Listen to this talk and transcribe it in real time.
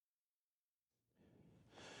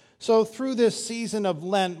So through this season of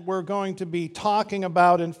Lent, we're going to be talking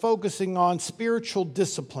about and focusing on spiritual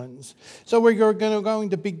disciplines. So we're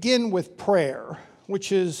going to begin with prayer,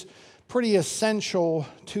 which is pretty essential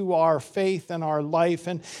to our faith and our life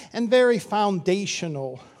and very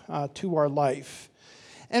foundational to our life.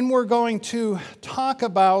 And we're going to talk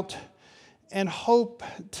about and hope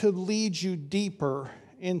to lead you deeper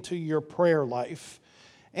into your prayer life.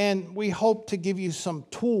 And we hope to give you some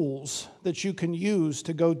tools that you can use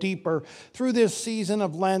to go deeper through this season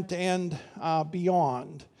of Lent and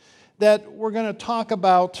beyond. That we're going to talk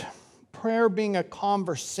about prayer being a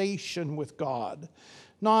conversation with God.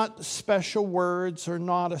 Not special words or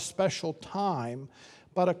not a special time,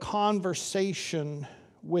 but a conversation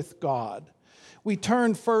with God. We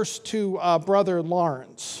turn first to Brother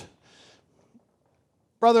Lawrence.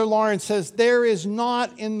 Brother Lawrence says, "There is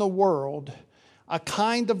not in the world a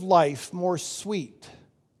kind of life more sweet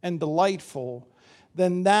and delightful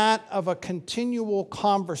than that of a continual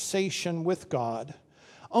conversation with God.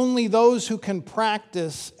 Only those who can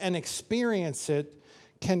practice and experience it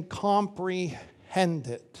can comprehend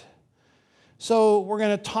it." So we're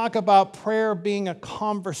going to talk about prayer being a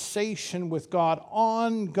conversation with God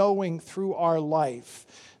ongoing through our life,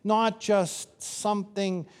 not just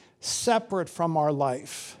something separate from our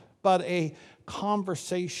life, but a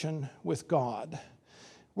conversation with God.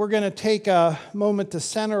 We're going to take a moment to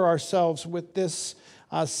center ourselves with this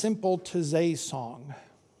simple Taizé song.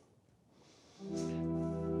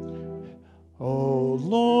 O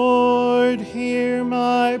Lord, hear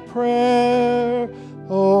my prayer.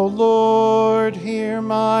 O Lord, hear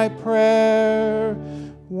my prayer.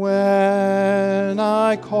 When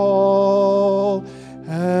I call,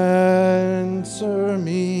 answer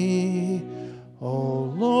me.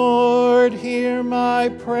 O Lord, hear my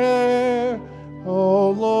prayer. O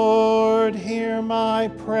Lord, hear my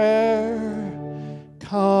prayer.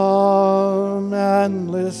 Come and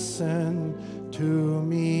listen to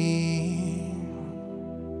me.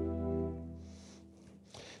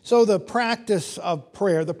 So the practice of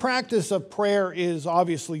prayer is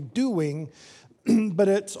obviously doing, but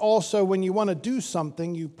it's also when you want to do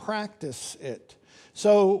something, you practice it.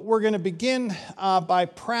 So we're going to begin by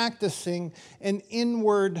practicing an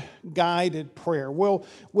inward guided prayer. We'll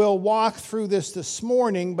walk through this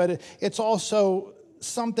morning, but it's also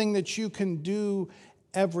something that you can do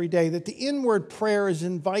every day. That the inward prayer is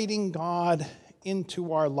inviting God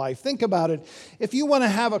into our life. Think about it. If you want to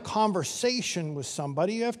have a conversation with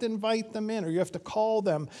somebody, you have to invite them in or you have to call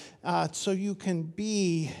them so you can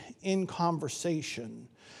be in conversation.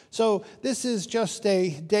 So this is just a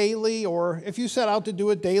daily, or if you set out to do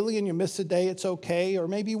it daily and you miss a day, it's okay, or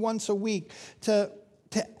maybe once a week, to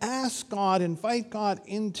ask God, invite God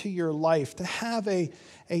into your life, to have a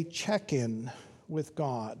check-in with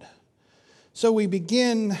God. So we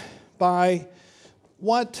begin by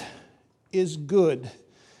what is good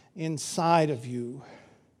inside of you.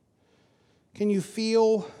 Can you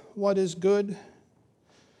feel what is good?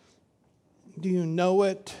 Do you know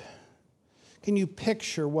it? Can you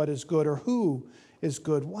picture what is good or who is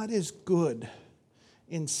good? What is good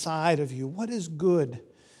inside of you? What is good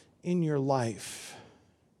in your life?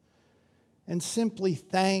 And simply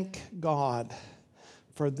thank God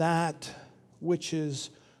for that which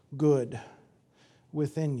is good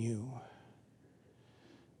within you.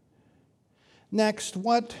 Next,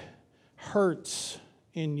 what hurts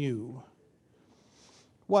in you?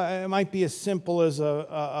 Well, it might be as simple as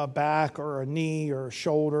a back or a knee or a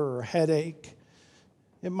shoulder or a headache.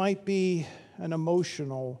 It might be an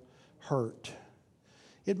emotional hurt.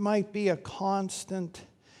 It might be a constant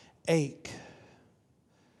ache.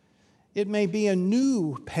 It may be a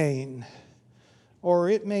new pain, or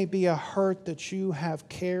it may be a hurt that you have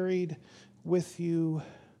carried with you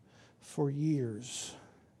for years.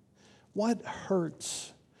 What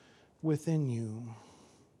hurts within you?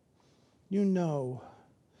 You know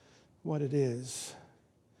what it is.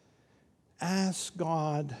 Ask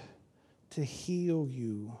God to heal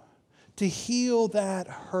you, to heal that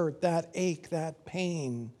hurt, that ache, that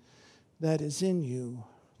pain that is in you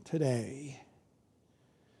today.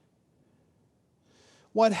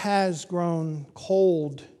 What has grown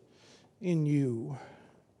cold in you?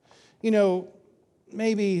 You know,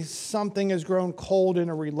 maybe something has grown cold in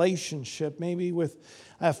a relationship, maybe with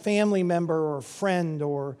a family member or a friend,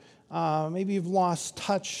 or maybe you've lost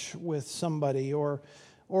touch with somebody, or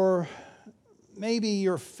maybe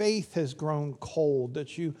your faith has grown cold,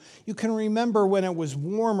 that you can remember when it was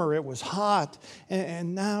warmer, it was hot,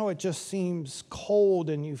 and now it just seems cold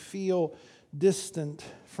and you feel distant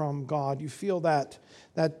from God. You feel that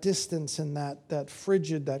distance and that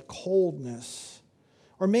frigid, that coldness.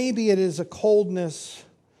 Or maybe it is a coldness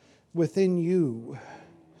within you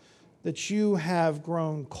that you have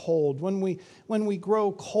grown cold. When we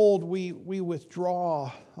grow cold, we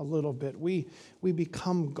withdraw a little bit. We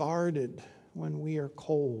become guarded when we are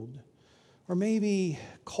cold. Or maybe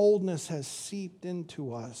coldness has seeped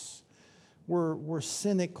into us. We're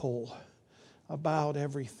cynical about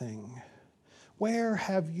everything. Where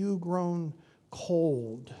have you grown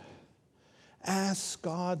cold? Ask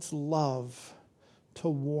God's love to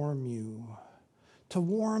warm you, to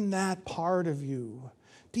warm that part of you,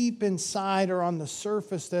 deep inside or on the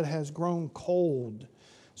surface that has grown cold,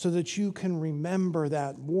 so that you can remember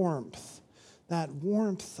that warmth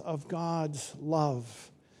of God's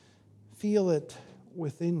love. Feel it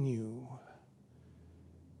within you.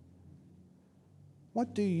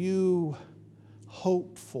 What do you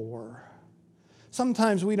hope for?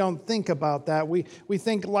 Sometimes we don't think about that. We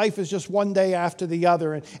think life is just one day after the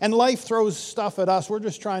other, and life throws stuff at us. We're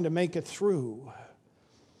just trying to make it through.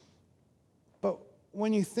 But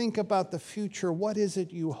when you think about the future, what is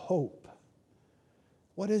it you hope?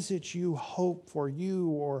 What is it you hope for you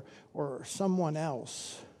or someone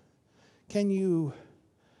else? Can you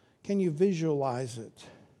visualize it?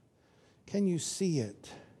 Can you see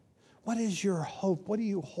it? What is your hope? What do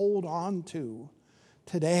you hold on to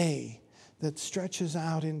today that stretches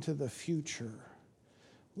out into the future?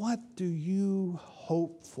 What do you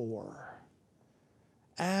hope for?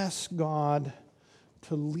 Ask God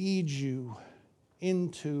to lead you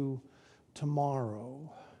into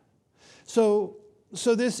tomorrow. So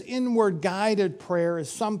this inward guided prayer is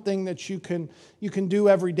something that you can do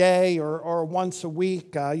every day or once a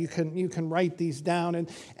week. You can write these down.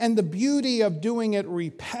 And the beauty of doing it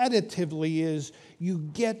repetitively is you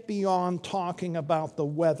get beyond talking about the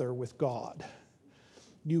weather with God.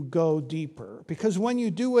 You go deeper. Because when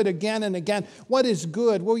you do it again and again, what is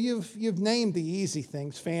good? Well, you've named the easy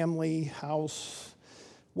things: family, house.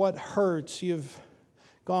 What hurts? You've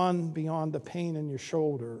gone beyond the pain in your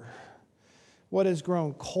shoulder. What has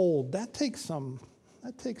grown cold? That takes some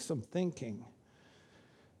thinking,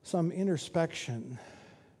 some introspection.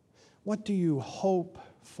 What do you hope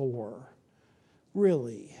for,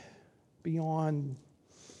 really, beyond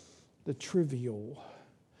the trivial?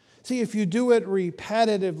 See, if you do it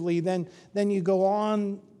repetitively, then you go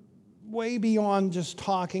on way beyond just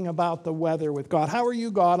talking about the weather with God. How are you,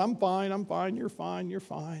 God? I'm fine, you're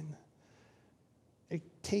fine. It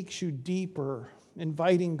takes you deeper,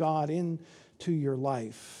 inviting God into your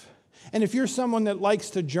life. And if you're someone that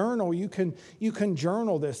likes to journal, you can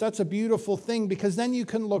journal this. That's a beautiful thing, because then you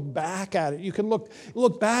can look back at it. You can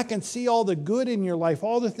look back and see all the good in your life,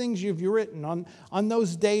 all the things you've written. On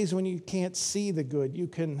those days when you can't see the good, you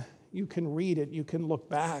can read it. You can look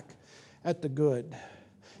back at the good.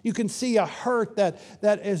 You can see a hurt that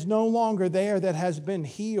is no longer there, that has been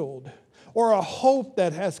healed, or a hope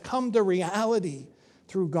that has come to reality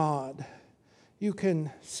through God. You can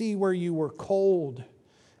see where you were cold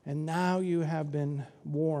and now you have been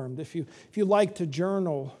warmed. If you like to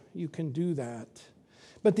journal, you can do that.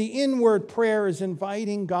 But the inward prayer is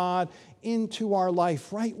inviting God into our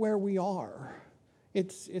life right where we are.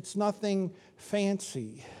 It's nothing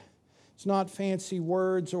fancy. It's not fancy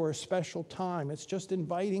words or a special time. It's just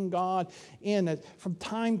inviting God in. From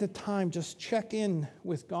time to time, just check in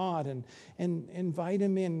with God and invite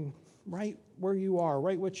Him in right where you are,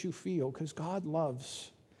 right what you feel, because God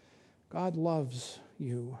loves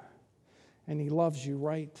you, and He loves you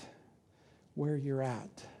right where you're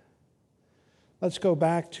at. Let's go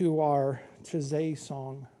back to our Today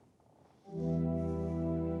song.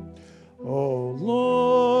 Oh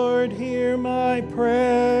Lord, hear my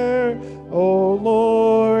prayer. Oh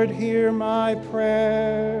Lord, hear my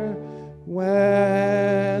prayer.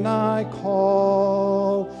 When I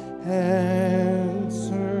call,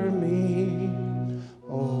 answer me.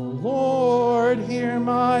 Oh Lord, hear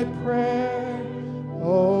my prayer.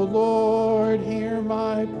 Oh Lord, hear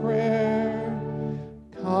my prayer.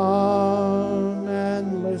 Come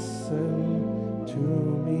and listen to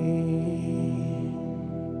me.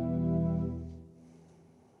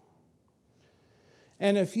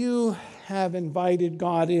 And if you have invited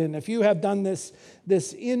God in, if you have done this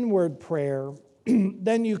inward prayer,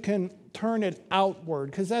 then you can turn it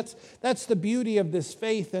outward, because that's the beauty of this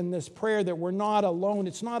faith and this prayer, that we're not alone.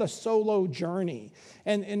 It's not a solo journey,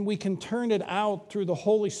 and we can turn it out through the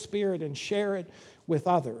Holy Spirit and share it with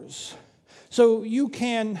others. So you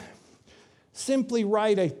can simply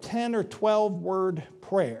write a 10 or 12 word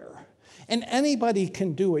prayer. And anybody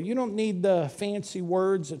can do it. You don't need the fancy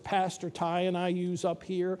words that Pastor Ty and I use up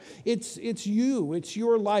here. It's you. It's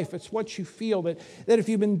your life. It's what you feel. That if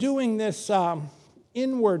you've been doing this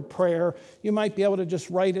inward prayer, you might be able to just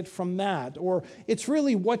write it from that. Or it's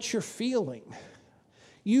really what you're feeling.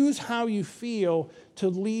 Use how you feel to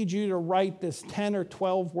lead you to write this 10 or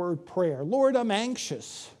 12 word prayer. Lord, I'm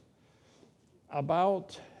anxious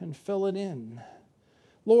about, and fill it in.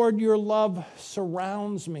 Lord, your love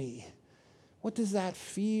surrounds me. What does that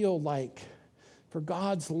feel like for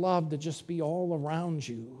God's love to just be all around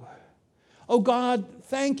you? Oh God,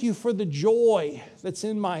 thank you for the joy that's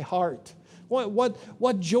in my heart.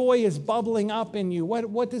 What joy is bubbling up in you?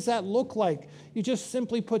 What does that look like? You just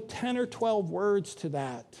simply put 10 or 12 words to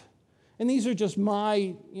that. And these are just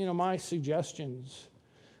my suggestions.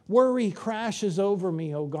 Worry crashes over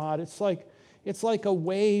me, oh God. It's like a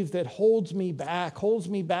wave that holds me back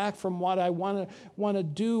from what I want to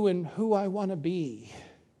do and who I want to be.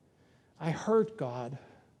 I hurt, God.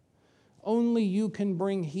 Only you can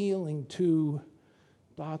bring healing to ...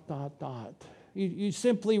 You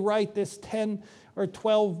simply write this 10 or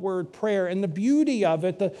 12 word prayer. And the beauty of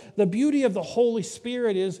it, the beauty of the Holy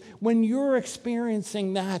Spirit is when you're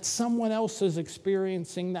experiencing that, someone else is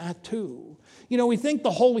experiencing that too. We think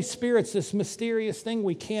the Holy Spirit's this mysterious thing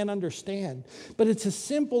we can't understand. But it's as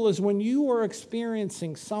simple as when you are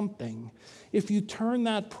experiencing something, if you turn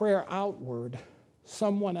that prayer outward,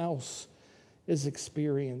 someone else is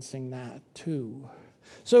experiencing that too.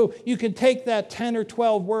 So you can take that 10 or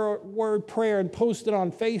 12 word prayer and post it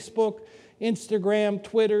on Facebook, Instagram,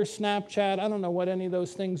 Twitter, Snapchat. I don't know what any of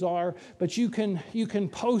those things are, but you can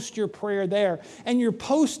post your prayer there. And you're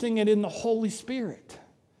posting it in the Holy Spirit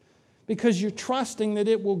because you're trusting that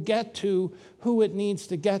it will get to who it needs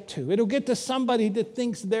to get to. It'll get to somebody that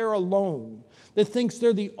thinks they're alone, that thinks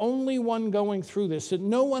they're the only one going through this, that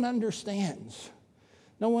no one understands.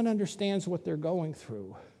 No one understands what they're going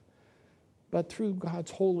through. But through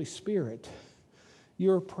God's Holy Spirit,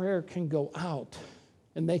 your prayer can go out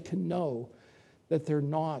and they can know that they're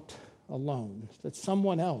not alone, that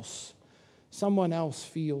someone else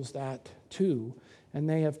feels that too, and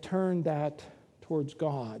they have turned that towards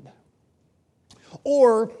God.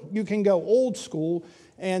 Or you can go old school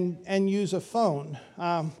and use a phone.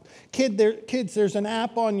 Kids, there's an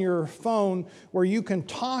app on your phone where you can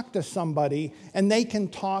talk to somebody and they can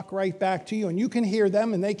talk right back to you. And you can hear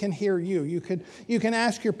them and they can hear you. You can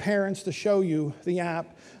ask your parents to show you the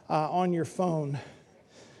app on your phone.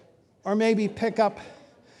 Or maybe pick up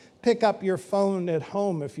your phone at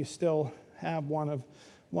home if you still have one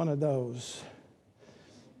of those.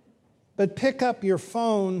 But pick up your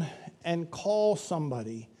phone and call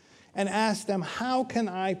somebody and ask them, how can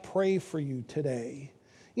I pray for you today?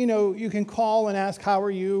 You can call and ask, how are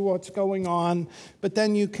you? What's going on? But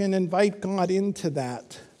then you can invite God into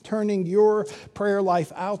that, turning your prayer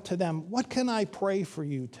life out to them. What can I pray for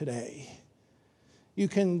you today? You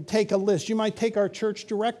can take a list. You might take our church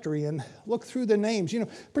directory and look through the names.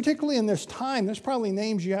 Particularly in this time, there's probably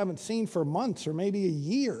names you haven't seen for months or maybe a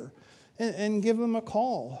year, and give them a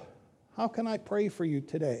call. How can I pray for you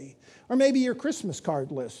today? Or maybe your Christmas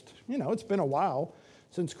card list. It's been a while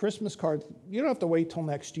since Christmas cards. You don't have to wait till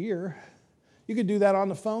next year. You could do that on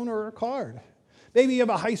the phone or a card. Maybe you have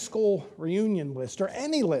a high school reunion list or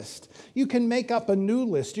any list. You can make up a new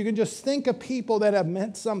list. You can just think of people that have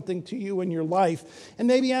meant something to you in your life, and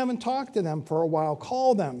maybe you haven't talked to them for a while.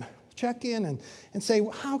 Call them, check in, and say,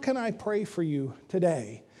 how can I pray for you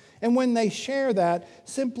today? And when they share that,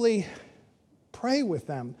 simply pray with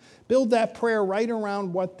them. Build that prayer right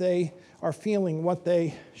around what they are feeling, what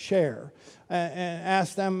they share. And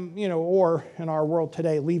ask them, or in our world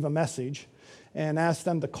today, leave a message and ask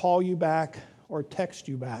them to call you back or text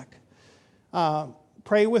you back.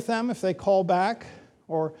 Pray with them if they call back,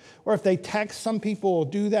 or if they text. Some people will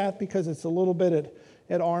do that because it's a little bit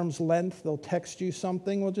at arm's length. They'll text you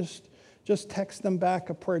something. Well, just text them back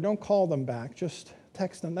a prayer. Don't call them back. Just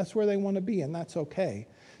text them. That's where they want to be, and that's okay.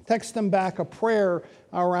 Text them back a prayer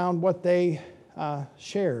around what they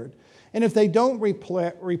shared. And if they don't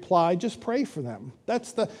reply, just pray for them.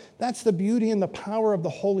 That's the beauty and the power of the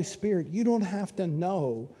Holy Spirit. You don't have to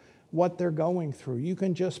know what they're going through. You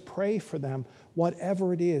can just pray for them,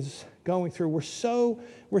 whatever it is going through. We're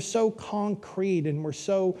so concrete and we're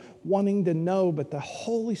so wanting to know, but the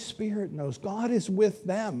Holy Spirit knows. God is with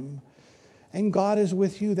them, and God is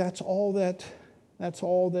with you. That's all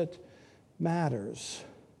that matters.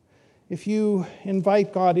 If you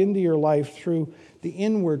invite God into your life through the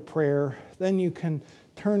inward prayer, then you can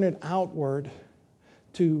turn it outward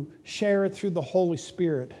to share it through the Holy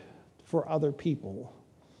Spirit for other people.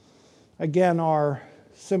 Again, our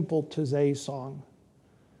simple Taizé song.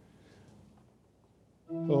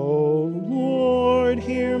 O Lord,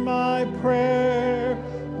 hear my prayer.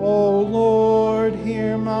 O Lord,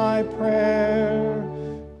 hear my prayer.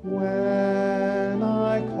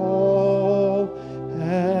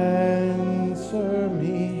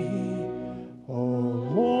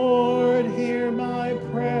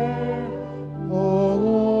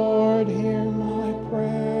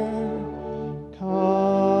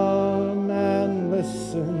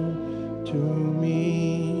 to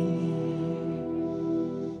me.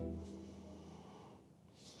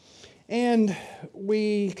 And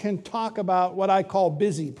we can talk about what I call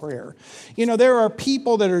busy prayer. You know, there are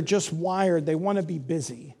people that are just wired, they want to be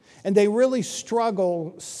busy. And they really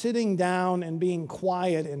struggle sitting down and being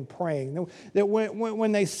quiet and praying. That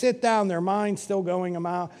when they sit down, their mind's still going a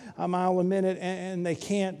mile a minute, and they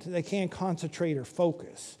can't concentrate or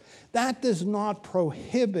focus. That does not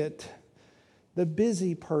prohibit the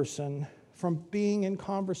busy person from being in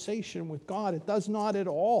conversation with God. It does not at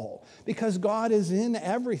all, because God is in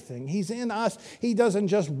everything. He's in us. He doesn't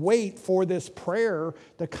just wait for this prayer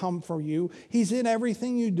to come for you. He's in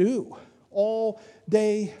everything you do all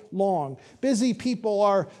day long. Busy people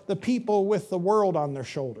are the people with the world on their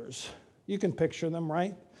shoulders. You can picture them,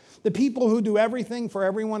 right? The people who do everything for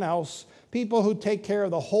everyone else, people who take care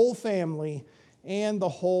of the whole family and the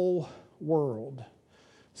whole world.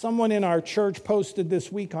 Someone in our church posted this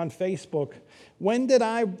week on Facebook, when did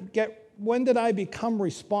I become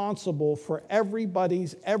responsible for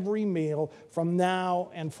everybody's every meal from now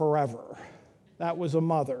and forever? That was a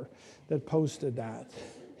mother that posted that.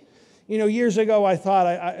 You know, years ago, I thought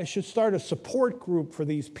I should start a support group for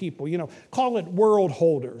these people, call it world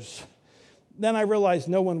holders. Then I realized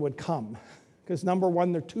no one would come because, number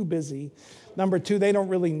one, they're too busy. Number two, they don't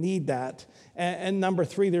really need that. And number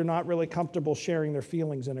three, they're not really comfortable sharing their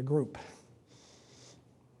feelings in a group.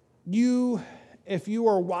 If you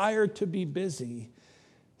are wired to be busy,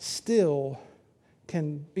 still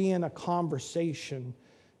can be in a conversation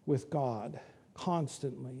with God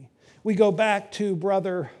constantly. We go back to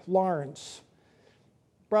Brother Lawrence.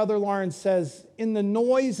 Brother Lawrence says, in the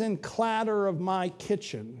noise and clatter of my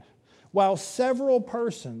kitchen, while several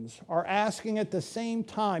persons are asking at the same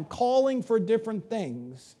time, calling for different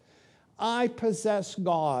things, I possess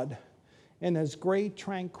God in as great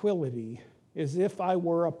tranquility as if I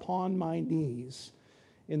were upon my knees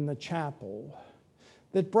in the chapel.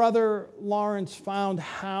 That Brother Lawrence found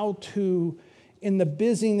how to, in the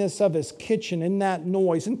busyness of his kitchen, in that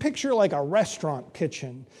noise, and picture like a restaurant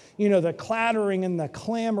kitchen, the clattering and the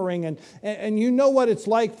clamoring, and you know what it's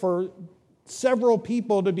like for several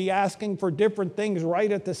people to be asking for different things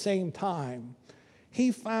right at the same time.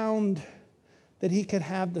 He found that he could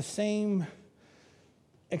have the same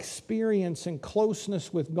experience and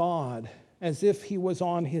closeness with God as if he was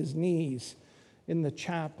on his knees in the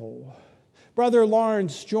chapel. Brother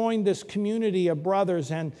Lawrence joined this community of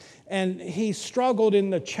brothers, and he struggled in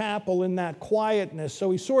the chapel in that quietness. So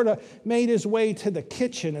he sort of made his way to the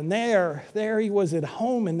kitchen, and there he was at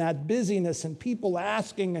home in that busyness and people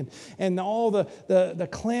asking and all the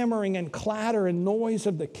clamoring and clatter and noise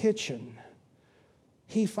of the kitchen.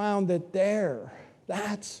 He found that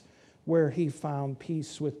that's where he found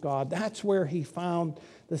peace with God. That's where he found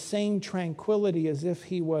the same tranquility as if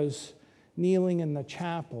he was kneeling in the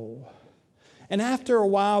chapel. And after a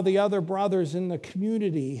while, the other brothers in the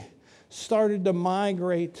community started to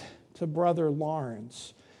migrate to Brother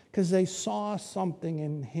Lawrence because they saw something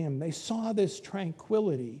in him. They saw this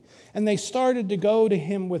tranquility, and they started to go to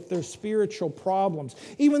him with their spiritual problems.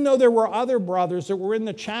 Even though there were other brothers that were in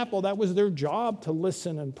the chapel, that was their job to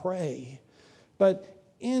listen and pray. But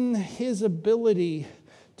in his ability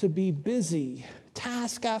to be busy,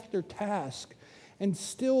 task after task, and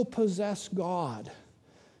still possess God,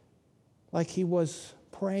 like he was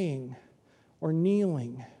praying or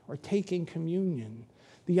kneeling or taking communion,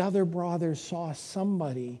 the other brothers saw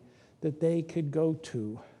somebody that they could go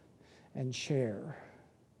to and share.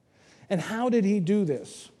 And how did he do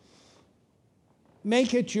this?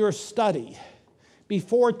 Make it your study.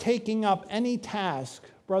 Before taking up any task,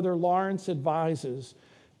 Brother Lawrence advises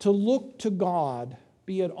to look to God,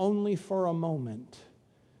 be it only for a moment.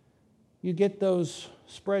 You get those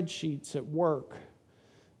spreadsheets at work,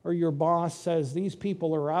 or your boss says, these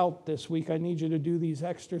people are out this week, I need you to do these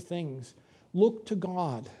extra things. Look to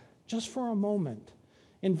God just for a moment.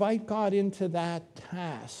 Invite God into that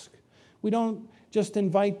task. We don't just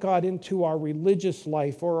invite God into our religious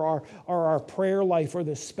life or our prayer life or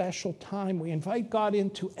the special time. We invite God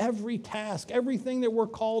into every task, everything that we're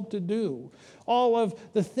called to do. All of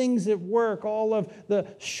the things at work, all of the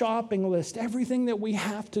shopping list, everything that we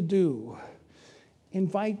have to do.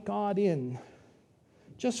 Invite God in.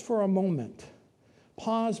 Just for a moment,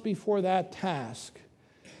 pause before that task,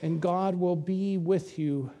 and God will be with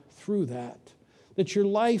you through that. That your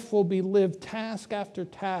life will be lived task after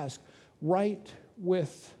task right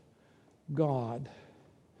with God.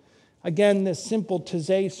 Again, this simple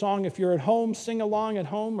Taizé song, if you're at home, sing along at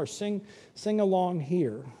home or sing along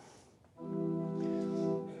here.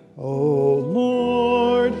 Oh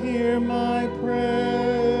Lord, hear my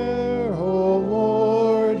prayer. Oh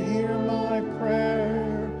Lord, hear my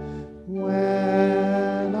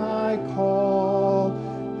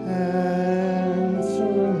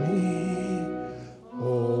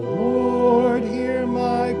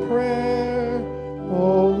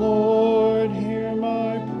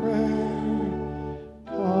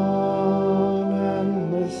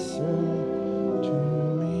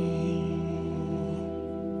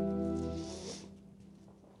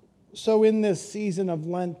So in this season of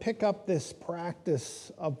Lent, pick up this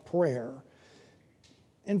practice of prayer.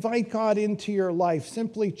 Invite God into your life,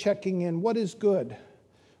 simply checking in. What is good?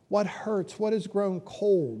 What hurts? What has grown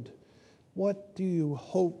cold? What do you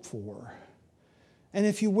hope for? And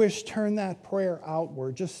if you wish, turn that prayer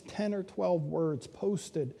outward, just 10 or 12 words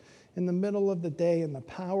posted in the middle of the day in the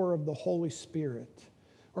power of the Holy Spirit.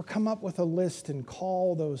 Or come up with a list and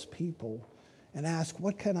call those people and ask,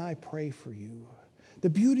 what can I pray for you? The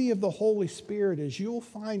beauty of the Holy Spirit is you'll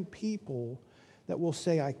find people that will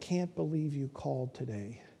say, I can't believe you called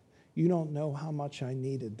today. You don't know how much I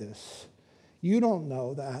needed this. You don't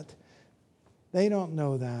know that. They don't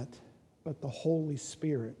know that. But the Holy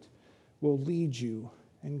Spirit will lead you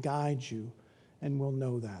and guide you and will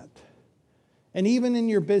know that. And even in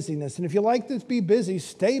your busyness, and if you like to be busy,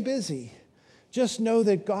 stay busy. Just know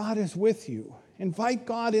that God is with you. Invite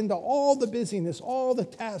God into all the busyness, all the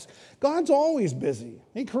tasks. God's always busy.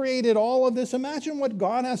 He created all of this. Imagine what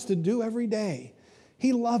God has to do every day.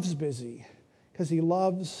 He loves busy because He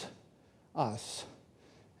loves us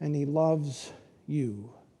and He loves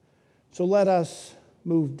you. So let us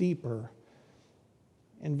move deeper,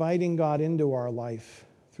 inviting God into our life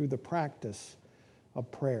through the practice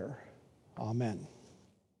of prayer. Amen.